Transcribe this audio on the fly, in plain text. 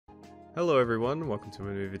Hello everyone, welcome to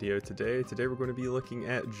a new video today. Today we're going to be looking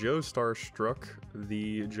at Joestar Struck,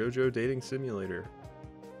 the Jojo dating simulator.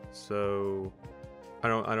 So, I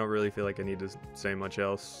don't really feel like I need to say much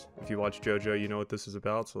else. If you watch Jojo, you know what this is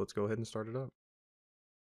about, so let's go ahead and start it up.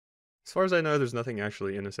 As far as I know, there's nothing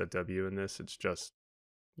actually NSFW in this, it's just,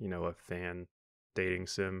 you know, a fan dating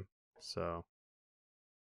sim, so...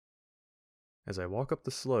 As I walk up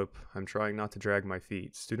the slope, I'm trying not to drag my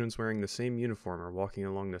feet. Students wearing the same uniform are walking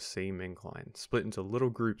along the same incline, split into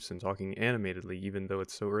little groups and talking animatedly even though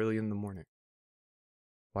it's so early in the morning.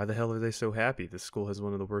 Why the hell are they so happy? This school has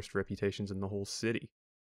one of the worst reputations in the whole city.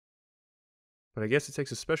 But I guess it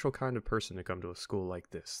takes a special kind of person to come to a school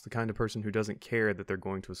like this, the kind of person who doesn't care that they're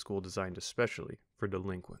going to a school designed especially for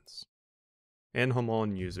delinquents. And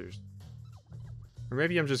Hamon users. Or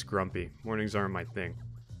maybe I'm just grumpy, mornings aren't my thing.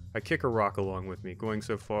 I kick a rock along with me, going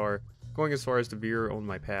as far as to veer on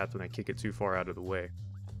my path when I kick it too far out of the way.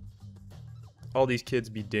 All these kids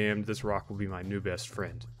be damned, this rock will be my new best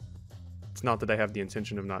friend. It's not that I have the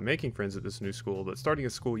intention of not making friends at this new school, but starting a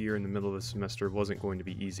school year in the middle of the semester wasn't going to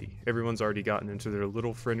be easy. Everyone's already gotten into their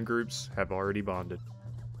little friend groups, have already bonded.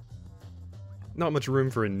 Not much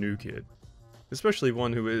room for a new kid, especially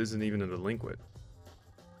one who isn't even a delinquent.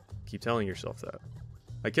 Keep telling yourself that.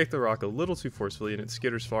 I kick the rock a little too forcefully and it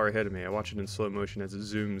skitters far ahead of me. I watch it in slow motion as it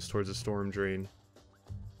zooms towards a storm drain.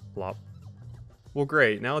 Plop. Well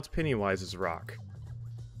great, now it's Pennywise's rock.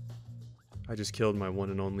 I just killed my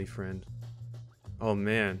one and only friend. Oh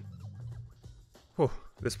man. Whew,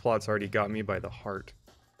 this plot's already got me by the heart.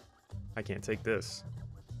 I can't take this.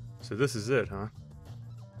 So this is it, huh?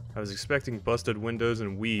 I was expecting busted windows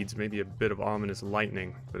and weeds, maybe a bit of ominous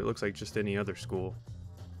lightning, but it looks like just any other school.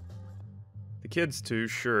 The kids too,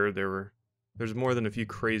 sure, there's more than a few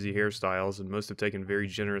crazy hairstyles, and most have taken very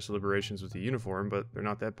generous liberations with the uniform, but they're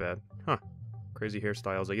not that bad. Huh. Crazy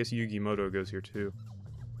hairstyles. I guess Yugimoto goes here too.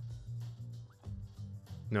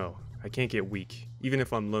 No, I can't get weak. Even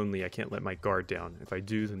if I'm lonely, I can't let my guard down. If I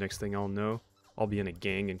do, the next thing I'll know, I'll be in a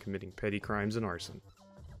gang and committing petty crimes and arson.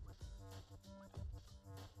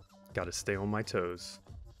 Gotta stay on my toes.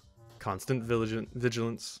 Constant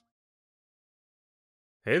vigilance.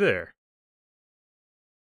 Hey there!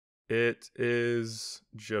 It is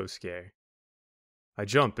Josuke. I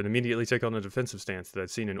jump and immediately take on a defensive stance that I'd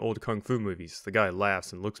seen in old kung fu movies. The guy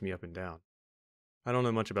laughs and looks me up and down. I don't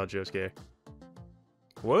know much about Josuke.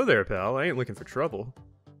 Whoa there, pal. I ain't looking for trouble.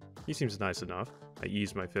 He seems nice enough. I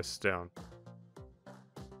ease my fists down.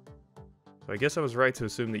 So I guess I was right to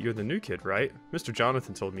assume that you're the new kid, right? Mr.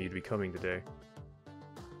 Jonathan told me you'd be coming today.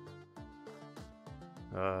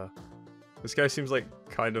 This guy seems like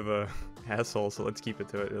kind of a asshole, so let's keep it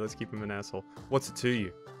to it. Let's keep him an asshole. What's it to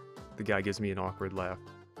you? The guy gives me an awkward laugh.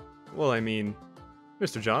 Well, I mean,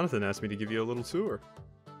 Mr. Jonathan asked me to give you a little tour.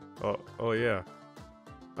 Oh yeah.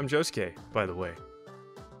 I'm Josuke, by the way.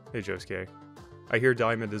 Hey Josuke. I hear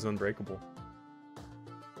Diamond is unbreakable.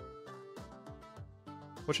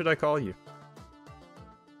 What should I call you?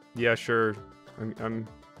 Yeah, sure. I'm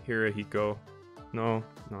Hirahiko. No,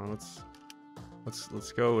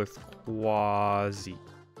 let's go with Quasi.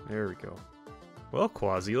 There we go. Well,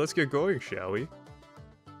 Quasi, let's get going, shall we?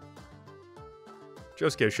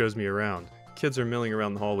 Josuke shows me around. Kids are milling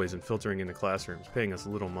around the hallways and filtering into classrooms, paying us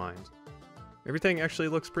little mind. Everything actually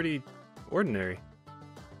looks pretty ordinary.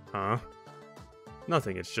 Huh?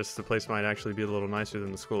 Nothing, it's just the place might actually be a little nicer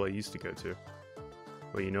than the school I used to go to.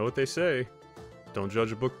 Well, you know what they say. Don't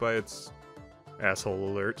judge a book by its... asshole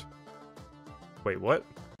alert. Wait, what?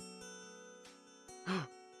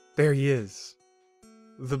 There he is!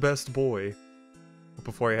 The best boy. But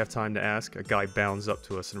before I have time to ask, a guy bounds up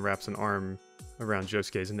to us and wraps an arm around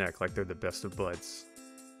Josuke's neck like they're the best of buds.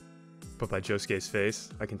 But by Josuke's face,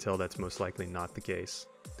 I can tell that's most likely not the case.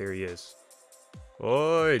 There he is.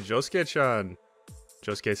 Oi, Josuke-chan!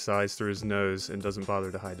 Josuke sighs through his nose and doesn't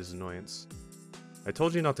bother to hide his annoyance. I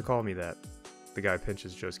told you not to call me that. The guy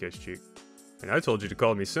pinches Josuke's cheek. And I told you to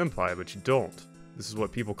call me senpai, but you don't. This is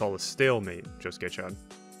what people call a stalemate, Josuke-chan.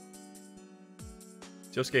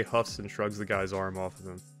 Josuke huffs and shrugs the guy's arm off of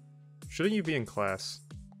him. Shouldn't you be in class?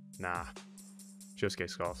 Nah. Josuke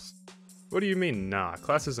scoffs. What do you mean, nah?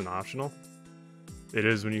 Class isn't optional? It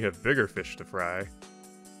is when you have bigger fish to fry.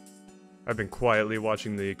 I've been quietly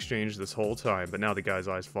watching the exchange this whole time, but now the guy's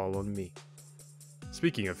eyes fall on me.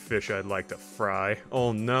 Speaking of fish I'd like to fry,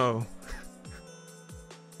 oh no.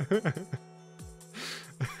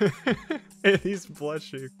 And he's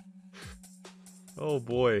blushing. Oh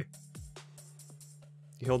boy.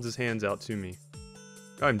 He holds his hands out to me.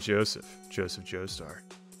 I'm Joseph Joestar.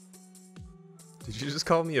 Did you just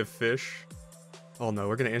call me a fish? Oh no,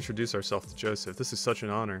 we're gonna introduce ourselves to Joseph. This is such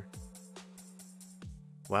an honor.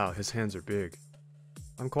 Wow, his hands are big.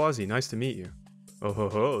 I'm Quasi, nice to meet you. Oh ho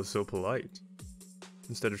ho, so polite.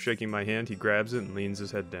 Instead of shaking my hand, he grabs it and leans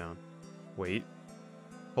his head down. Wait.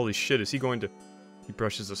 Holy shit, is he going to... He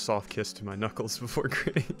brushes a soft kiss to my knuckles before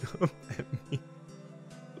grinning up at me.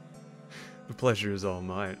 The pleasure is all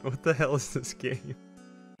mine. What the hell is this game?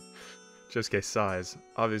 Josuke sighs,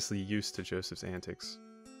 obviously used to Joseph's antics.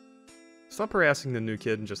 Stop harassing the new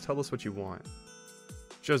kid and just tell us what you want.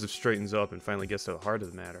 Joseph straightens up and finally gets to the heart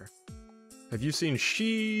of the matter. Have you seen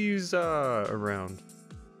Shiza around?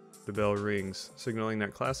 The bell rings, signaling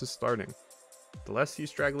that class is starting. The last few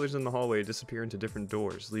stragglers in the hallway disappear into different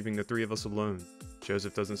doors, leaving the three of us alone.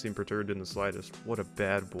 Joseph doesn't seem perturbed in the slightest. What a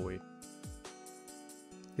bad boy.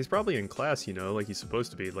 He's probably in class, you know, like he's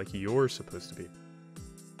supposed to be, like you're supposed to be.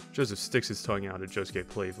 Joseph sticks his tongue out at Josuke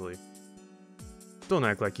playfully. Don't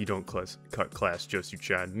act like you don't cut class,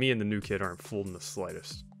 Josu-chan. Me and the new kid aren't fooled in the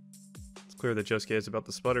slightest. It's clear that Josuke is about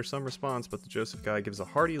to sputter some response, but the Joseph guy gives a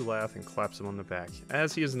hearty laugh and claps him on the back,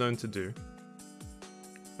 as he is known to do.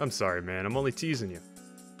 I'm sorry, man. I'm only teasing you.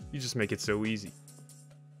 You just make it so easy.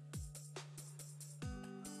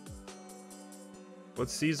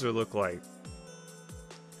 What's Caesar look like?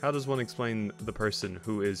 How does one explain the person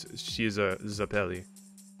who is Shiza Zappelli?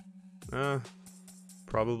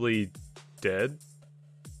 Probably dead?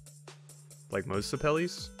 Like most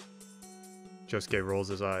Zappellis? Josuke rolls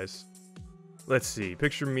his eyes. Let's see,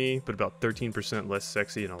 picture me, but about 13% less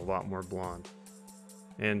sexy and a lot more blonde.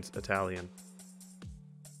 And Italian.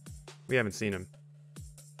 We haven't seen him.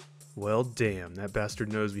 Well, damn, that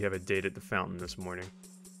bastard knows we have a date at the fountain this morning.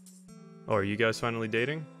 Oh, are you guys finally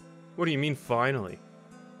dating? What do you mean, finally?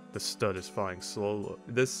 This stud is flying solo.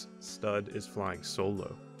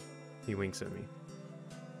 He winks at me.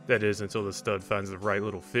 That is, until the stud finds the right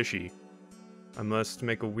little fishy. I must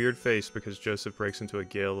make a weird face because Joseph breaks into a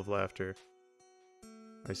gale of laughter.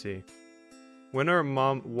 I see. When are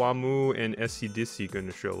Wamu and Esidisi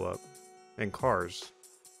gonna show up? And cars?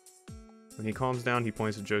 When he calms down, he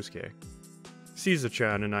points at Josuke.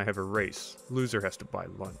 Caesar-chan and I have a race. Loser has to buy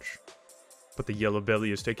lunch. But the yellow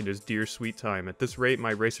belly is taking his dear sweet time. At this rate,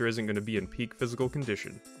 my racer isn't going to be in peak physical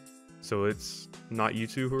condition. So it's not you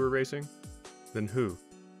two who are racing? Then who?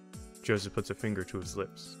 Joseph puts a finger to his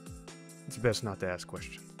lips. It's best not to ask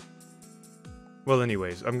questions. Well,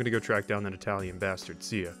 anyways, I'm going to go track down that Italian bastard.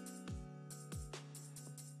 See ya.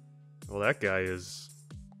 Well, that guy is...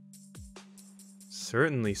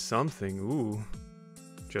 certainly something. Ooh.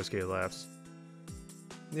 Josuke laughs.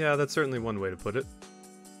 Yeah, that's certainly one way to put it.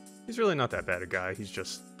 He's really not that bad a guy, he's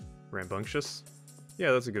just rambunctious.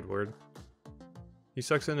 Yeah, that's a good word. He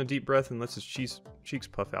sucks in a deep breath and lets his cheeks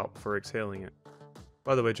puff out before exhaling it.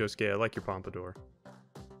 By the way, Josuke, I like your pompadour.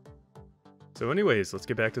 So anyways, let's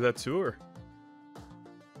get back to that tour.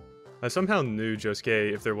 I somehow knew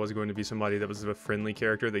Josuke, if there was going to be somebody that was a friendly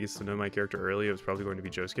character that gets to know my character early, it was probably going to be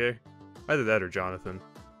Josuke. Either that or Jonathan.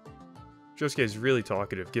 Josuke is really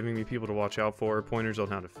talkative, giving me people to watch out for, pointers on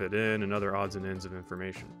how to fit in, and other odds and ends of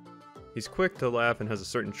information. He's quick to laugh and has a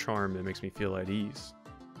certain charm that makes me feel at ease.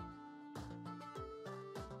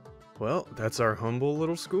 Well, that's our humble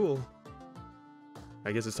little school.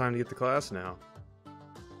 I guess it's time to get to class now.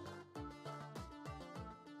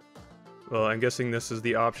 Well, I'm guessing this is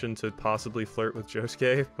the option to possibly flirt with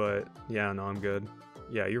Josuke, but yeah, no, I'm good.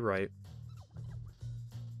 Yeah, you're right.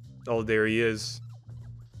 Oh, there he is.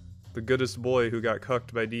 The goodest boy who got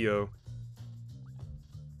cucked by Dio.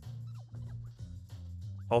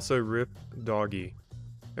 Also, rip doggy.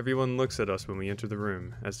 Everyone looks at us when we enter the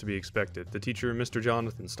room, as to be expected. The teacher, Mr.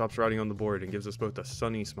 Jonathan, stops writing on the board and gives us both a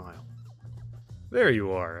sunny smile. There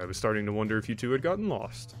you are. I was starting to wonder if you two had gotten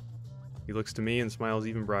lost. He looks to me and smiles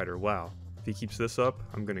even brighter. Wow. If he keeps this up,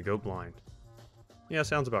 I'm gonna go blind. Yeah,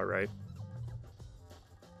 sounds about right.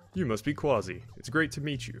 You must be Quasi. It's great to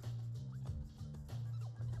meet you.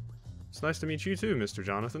 It's nice to meet you too, Mr.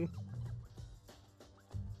 Jonathan.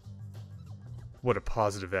 What a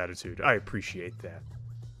positive attitude. I appreciate that.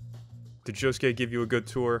 Did Josuke give you a good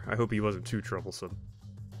tour? I hope he wasn't too troublesome.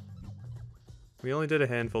 We only did a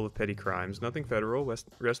handful of petty crimes. Nothing federal,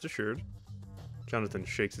 rest assured. Jonathan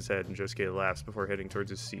shakes his head and Josuke laughs before heading towards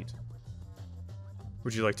his seat.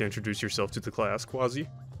 Would you like to introduce yourself to the class, Quasi?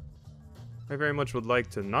 I very much would like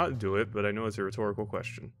to not do it, but I know it's a rhetorical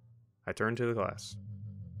question. I turn to the class.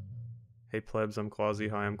 Hey plebs, I'm Quasi.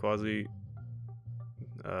 Hi, I'm Quasi.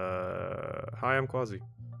 Hi, I'm Quasi.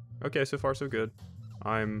 Okay, so far so good.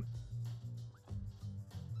 I'm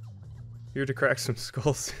here to crack some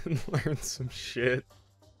skulls and learn some shit.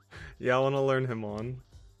 Yeah, I want to learn him on.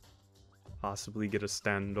 Possibly get a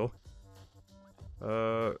stando.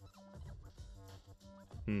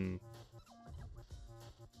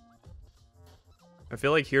 I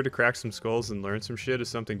feel like here to crack some skulls and learn some shit is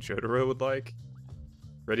something Jotaro would like.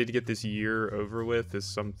 Ready to get this year over with is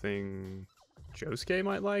something Josuke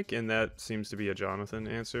might like, and that seems to be a Jonathan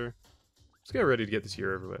answer. Let's get ready to get this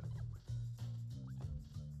year over with.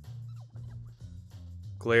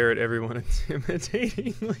 Glare at everyone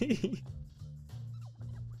intimidatingly.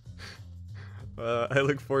 I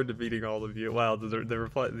look forward to meeting all of you. Wow,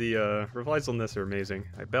 the replies on this are amazing.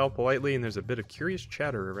 I bow politely, and there's a bit of curious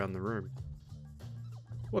chatter around the room.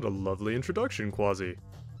 What a lovely introduction, Quasi.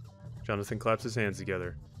 Jonathan claps his hands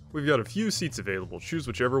together. We've got a few seats available. Choose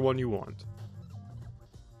whichever one you want.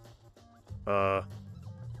 I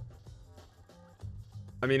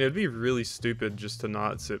mean, it'd be really stupid just to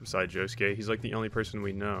not sit beside Josuke. He's like the only person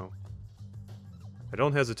we know. I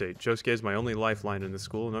don't hesitate. Josuke is my only lifeline in this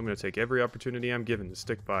school, and I'm going to take every opportunity I'm given to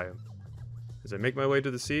stick by him. As I make my way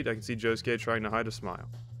to the seat, I can see Josuke trying to hide a smile.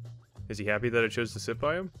 Is he happy that I chose to sit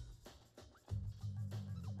by him?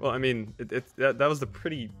 Well, I mean, that was the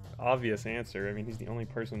pretty obvious answer. I mean, he's the only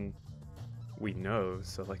person we know,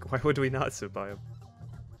 so, like, why would we not sit by him?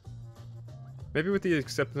 Maybe with the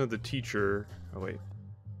exception of the teacher... Oh, wait.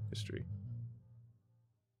 History.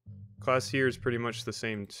 Class here is pretty much the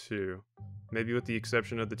same, too. Maybe with the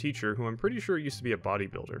exception of the teacher, who I'm pretty sure used to be a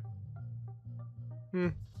bodybuilder.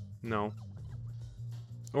 No.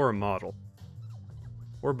 Or a model.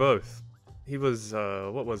 Or both. He was,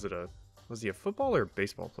 what was it, was he a football or a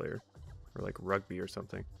baseball player? Or like rugby or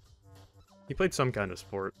something. He played some kind of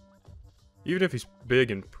sport. Even if he's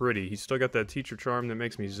big and pretty, he's still got that teacher charm that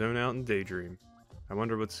makes me zone out and daydream. I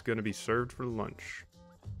wonder what's gonna be served for lunch.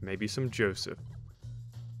 Maybe some Joseph.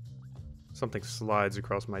 Something slides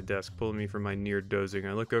across my desk, pulling me from my near dozing.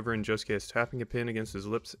 I look over and Josuke is tapping a pen against his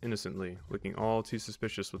lips innocently, looking all too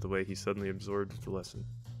suspicious with the way he suddenly absorbed the lesson.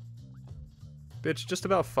 Bitch, just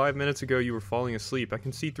about 5 minutes ago you were falling asleep. I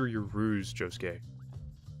can see through your ruse, Josuke.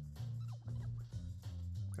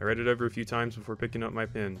 I read it over a few times before picking up my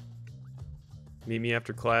pen. Meet me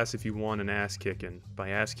after class if you want an ass kicking. By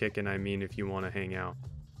ass kicking, I mean if you want to hang out.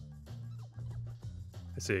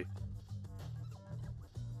 I see.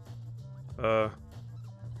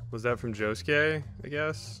 Was that from Josuke, I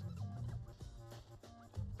guess?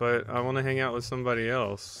 But I want to hang out with somebody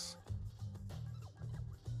else.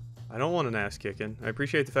 I don't want an ass kicking. I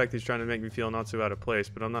appreciate the fact that he's trying to make me feel not so out of place,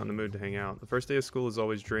 but I'm not in the mood to hang out. The first day of school is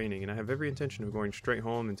always draining, and I have every intention of going straight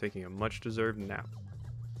home and taking a much-deserved nap.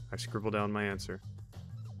 I scribble down my answer.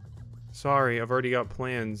 Sorry, I've already got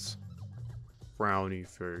plans. Frowny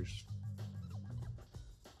face.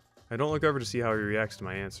 I don't look over to see how he reacts to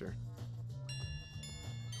my answer.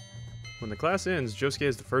 When the class ends, Josuke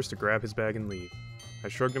is the first to grab his bag and leave. I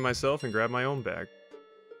shrug to myself and grab my own bag.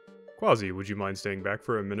 Quasi, would you mind staying back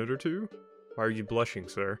for a minute or two? Why are you blushing,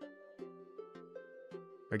 sir?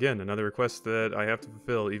 Again, another request that I have to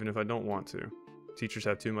fulfill even if I don't want to. Teachers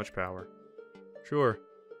have too much power. Sure.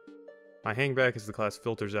 I hang back as the class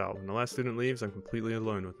filters out. When the last student leaves, I'm completely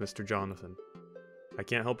alone with Mr. Jonathan. I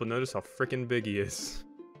can't help but notice how frickin' big he is.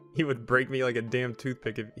 He would break me like a damn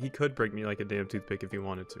toothpick if he could break me like a damn toothpick if he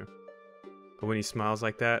wanted to. But when he smiles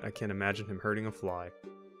like that, I can't imagine him hurting a fly.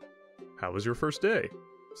 How was your first day?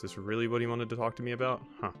 Is this really what he wanted to talk to me about?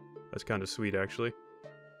 Huh, that's kind of sweet actually.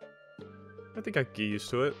 I think I could get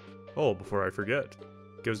used to it. Oh, before I forget.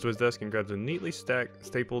 He goes to his desk and grabs a neatly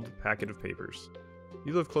stapled packet of papers.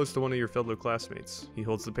 You live close to one of your fellow classmates. He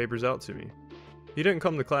holds the papers out to me. You didn't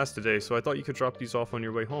come to class today, so I thought you could drop these off on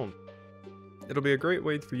your way home. It'll be a great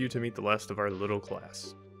way for you to meet the last of our little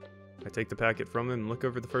class. I take the packet from him and look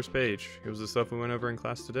over the first page. It was the stuff we went over in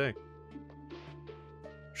class today.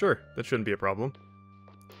 Sure, that shouldn't be a problem.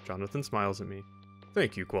 Jonathan smiles at me.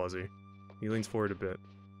 Thank you, Quasi. He leans forward a bit.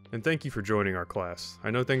 And thank you for joining our class. I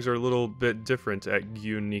know things are a little bit different at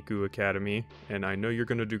Gyuuniku Academy, and I know you're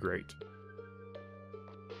gonna do great.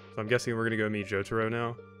 So I'm guessing we're gonna go meet Jotaro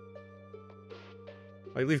now.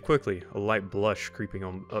 I leave quickly, a light blush creeping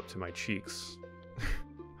up to my cheeks.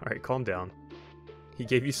 Alright, calm down. He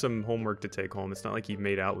gave you some homework to take home. It's not like he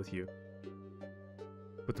made out with you.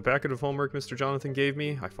 With the packet of homework Mr. Jonathan gave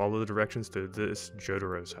me, I follow the directions to this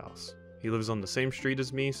Jotaro's house. He lives on the same street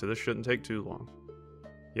as me, so this shouldn't take too long.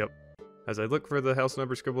 Yep. As I look for the house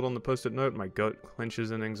number scribbled on the post-it note, my gut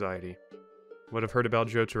clenches in anxiety. What I've heard about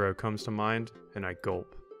Jotaro comes to mind, and I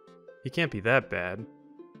gulp. He can't be that bad.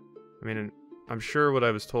 I mean, I'm sure what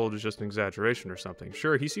I was told is just an exaggeration or something.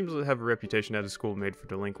 Sure, he seems to have a reputation at a school made for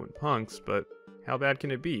delinquent punks, but how bad can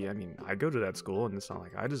it be? I mean, I go to that school, and it's not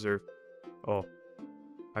like I deserve... Oh,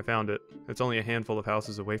 I found it. It's only a handful of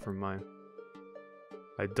houses away from mine.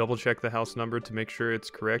 I double-check the house number to make sure it's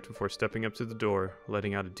correct before stepping up to the door,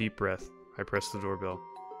 letting out a deep breath. I press the doorbell.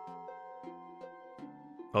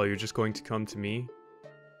 Oh, you're just going to come to me?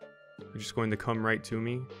 You're just going to come right to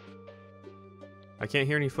me? I can't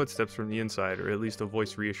hear any footsteps from the inside, or at least a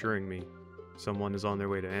voice reassuring me. Someone is on their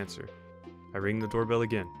way to answer. I ring the doorbell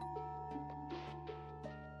again.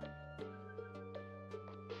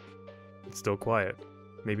 It's still quiet.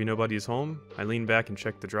 Maybe nobody is home? I lean back and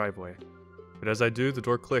check the driveway. But as I do, the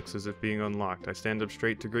door clicks as if being unlocked. I stand up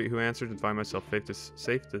straight to greet who answered and find myself face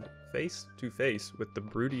to face with the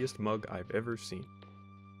broodiest mug I've ever seen.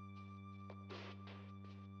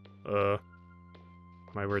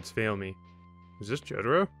 My words fail me. Is this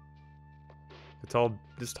Jotaro?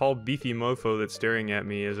 This tall, beefy mofo that's staring at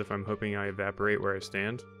me as if I'm hoping I evaporate where I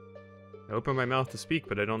stand. I open my mouth to speak,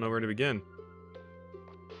 but I don't know where to begin.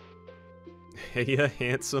 Hey,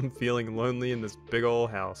 handsome, feeling lonely in this big ol'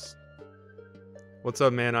 house. What's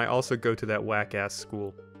up, man? I also go to that whack-ass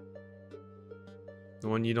school. The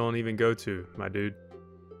one you don't even go to, my dude.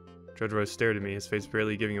 Jotaro stared at me, his face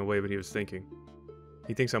barely giving away what he was thinking.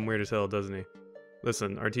 He thinks I'm weird as hell, doesn't he?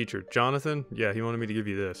 Listen, our teacher, Jonathan? Yeah, he wanted me to give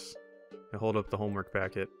you this. I hold up the homework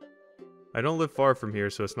packet. I don't live far from here,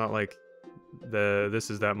 so it's not like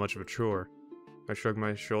this is that much of a chore. I shrug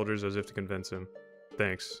my shoulders as if to convince him.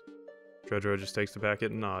 Thanks. Jojo just takes the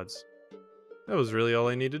packet and nods. That was really all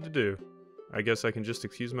I needed to do. I guess I can just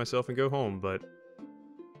excuse myself and go home, but...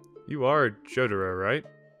 You are Jotaro, right?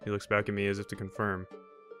 He looks back at me as if to confirm.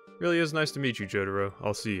 Really is nice to meet you, Jotaro.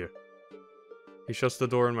 I'll see you. He shuts the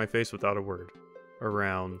door in my face without a word.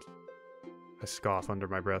 Around. I scoff under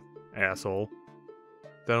my breath. Asshole.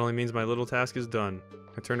 That only means my little task is done.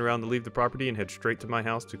 I turn around to leave the property and head straight to my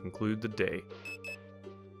house to conclude the day.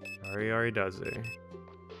 Aridaze.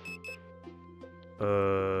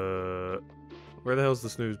 Where the hell's the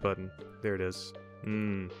snooze button? There it is.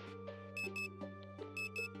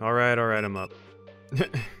 Alright, I'm up.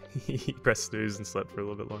 He pressed snooze and slept for a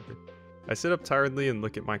little bit longer. I sit up tiredly and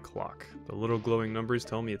look at my clock. The little glowing numbers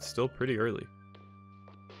tell me it's still pretty early.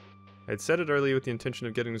 I had set it early with the intention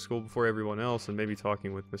of getting to school before everyone else and maybe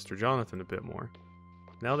talking with Mr. Jonathan a bit more.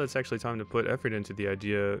 Now that it's actually time to put effort into the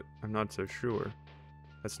idea, I'm not so sure.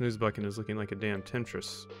 That snooze button is looking like a damn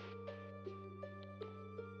temptress.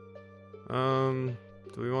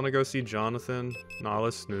 Do we want to go see Jonathan? Nah,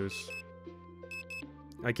 let's snooze.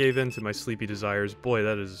 I gave in to my sleepy desires. Boy,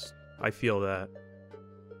 that is... I feel that.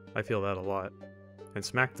 I feel that a lot. And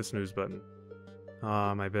smack the snooze button.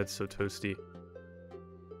 Ah, my bed's so toasty.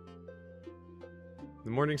 The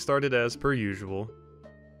morning started as per usual.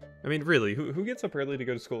 I mean, really, who gets up early to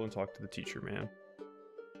go to school and talk to the teacher, man?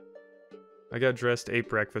 I got dressed, ate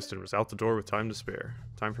breakfast, and was out the door with time to spare.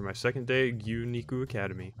 Time for my second day at Gyuuniku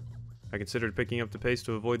Academy. I considered picking up the pace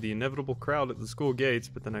to avoid the inevitable crowd at the school gates,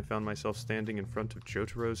 but then I found myself standing in front of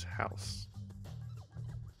Jotaro's house.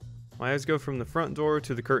 My eyes go from the front door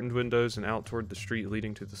to the curtained windows and out toward the street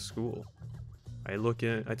leading to the school. I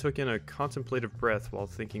took in a contemplative breath while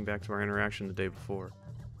thinking back to our interaction the day before.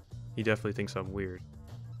 He definitely thinks I'm weird.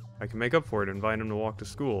 I can make up for it and invite him to walk to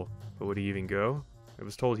school, but would he even go? I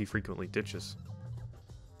was told he frequently ditches.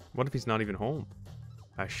 What if he's not even home?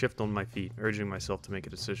 I shift on my feet, urging myself to make a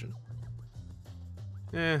decision.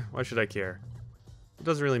 Why should I care? It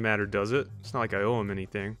doesn't really matter, does it? It's not like I owe him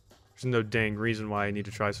anything. There's no dang reason why I need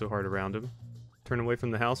to try so hard around him. Turn away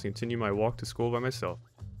from the house and continue my walk to school by myself.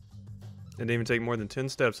 It didn't even take more than 10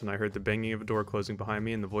 steps when I heard the banging of a door closing behind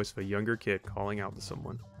me and the voice of a younger kid calling out to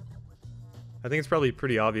someone. I think it's probably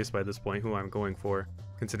pretty obvious by this point who I'm going for,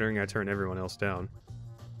 considering I turn everyone else down.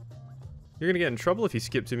 You're gonna get in trouble if you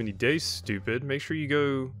skip too many days, stupid. Make sure you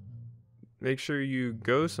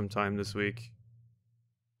go sometime this week.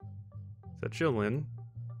 Is that Jolyn?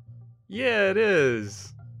 Yeah, it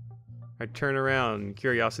is! I turn around,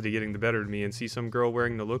 curiosity getting the better of me, and see some girl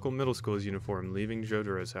wearing the local middle school's uniform leaving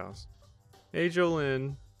Jotaro's house. Hey,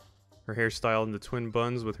 Jolyn. Her hair styled into twin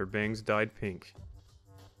buns with her bangs dyed pink.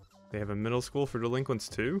 They have a middle school for delinquents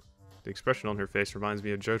too? The expression on her face reminds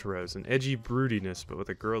me of Jotaro's, an edgy broodiness but with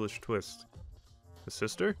a girlish twist. A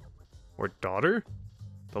sister? Or daughter?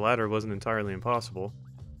 The latter wasn't entirely impossible.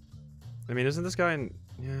 I mean, isn't this guy in...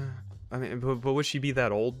 Yeah... I mean, but would she be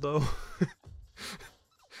that old, though?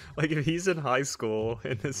 Like, if he's in high school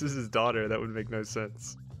and this is his daughter, that would make no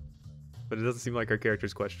sense. But it doesn't seem like our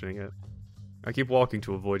character's questioning it. I keep walking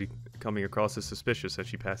to avoid coming across as suspicious as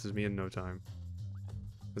she passes me in no time.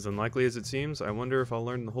 As unlikely as it seems, I wonder if I'll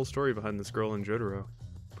learn the whole story behind this girl and Jotaro.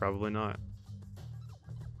 Probably not.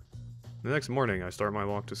 The next morning, I start my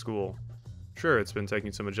walk to school. Sure, it's been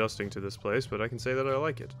taking some adjusting to this place, but I can say that I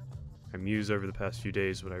like it. I muse over the past few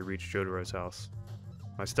days when I reach Jotaro's house.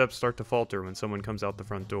 My steps start to falter when someone comes out the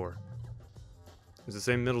front door. It's the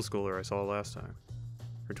same middle schooler I saw last time.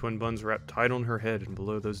 Her twin buns wrapped tight on her head, and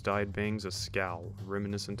below those dyed bangs a scowl,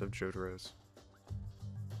 reminiscent of Jotaro's.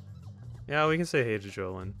 Yeah, we can say hey to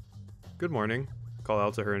Jolene. Good morning. I call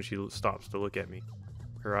out to her and she stops to look at me.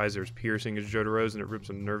 Her eyes are as piercing as Jotaro's and it rips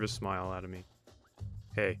a nervous smile out of me.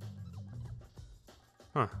 Hey.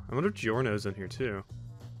 Huh, I wonder if Giorno's in here too.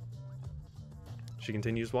 She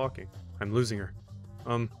continues walking. I'm losing her.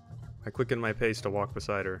 I quicken my pace to walk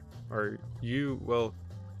beside her. Are you, well,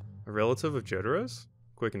 a relative of Jotaro's?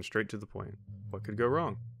 Quick and straight to the point. What could go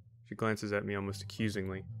wrong? She glances at me almost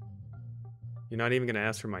accusingly. You're not even going to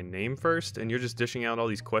ask for my name first, and you're just dishing out all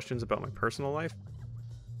these questions about my personal life?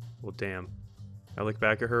 Well, damn. I look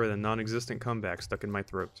back at her with a non-existent comeback stuck in my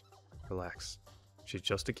throat. Relax. She's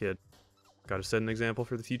just a kid. Gotta set an example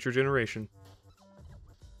for the future generation.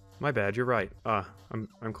 My bad, you're right. I'm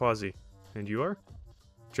Quasi. And you are?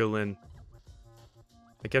 Jolene.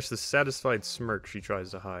 I catch the satisfied smirk she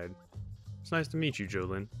tries to hide. It's nice to meet you,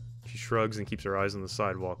 Jolene. She shrugs and keeps her eyes on the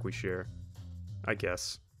sidewalk we share. I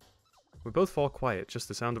guess. We both fall quiet, just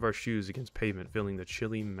the sound of our shoes against pavement filling the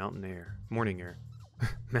chilly mountain air. Morning air.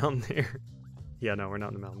 Mountain air. Yeah, no, we're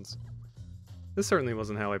not in the mountains. This certainly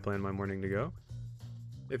wasn't how I planned my morning to go.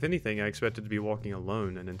 If anything, I expected to be walking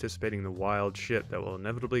alone and anticipating the wild shit that will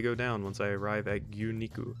inevitably go down once I arrive at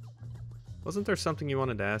Gyuuniku. Wasn't there something you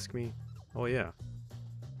wanted to ask me? Oh yeah.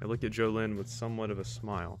 I look at Jolene with somewhat of a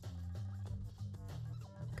smile.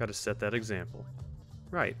 Gotta set that example.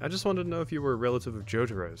 Right, I just wanted to know if you were a relative of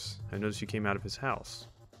Jotaro's. I noticed you came out of his house.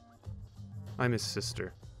 I'm his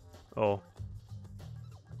sister. Oh.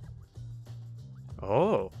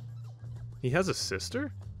 Oh. He has a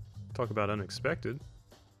sister? Talk about unexpected.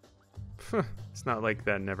 It's not like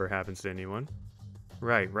that never happens to anyone.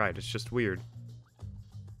 Right, it's just weird.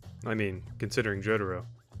 I mean, considering Jotaro.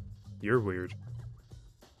 You're weird.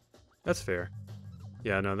 That's fair.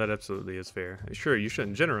 Yeah, no, that absolutely is fair. Sure, you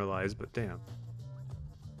shouldn't generalize, but damn.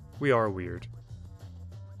 We are weird.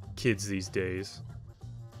 Kids these days.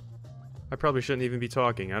 I probably shouldn't even be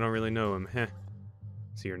talking. I don't really know him. Heh.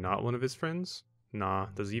 So you're not one of his friends? Nah.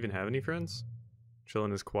 Does he even have any friends?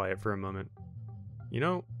 Chillin is quiet for a moment. You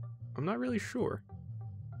know, I'm not really sure.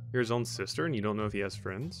 You're his own sister and you don't know if he has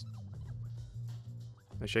friends?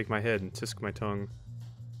 I shake my head and tisk my tongue.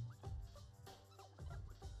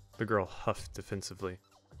 The girl huffed defensively.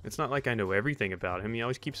 It's not like I know everything about him. He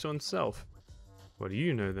always keeps to himself. What do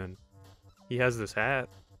you know then? He has this hat.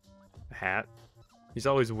 A hat? He's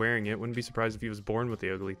always wearing it. Wouldn't be surprised if he was born with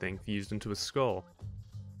the ugly thing fused into his skull.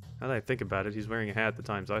 Now that I think about it, he's wearing a hat the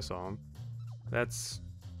times I saw him. That's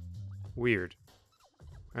weird.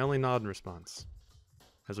 I only nod in response.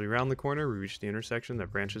 As we round the corner, we reach the intersection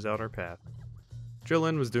that branches out our path.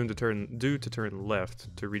 Jolene was due to turn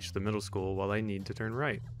left to reach the middle school while I need to turn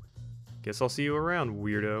right. Guess I'll see you around,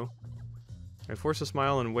 weirdo. I force a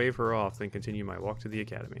smile and wave her off, then continue my walk to the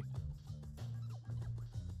academy.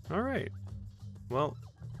 Alright. Well,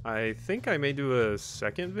 I think I may do a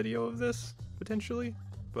second video of this, potentially.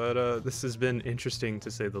 But this has been interesting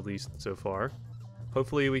to say the least so far.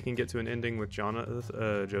 Hopefully we can get to an ending with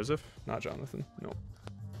Joseph. Not Jonathan, no.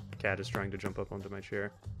 Cat is trying to jump up onto my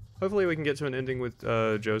chair. Hopefully we can get to an ending with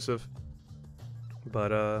Joseph.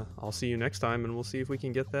 But I'll see you next time and we'll see if we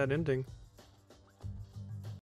can get that ending.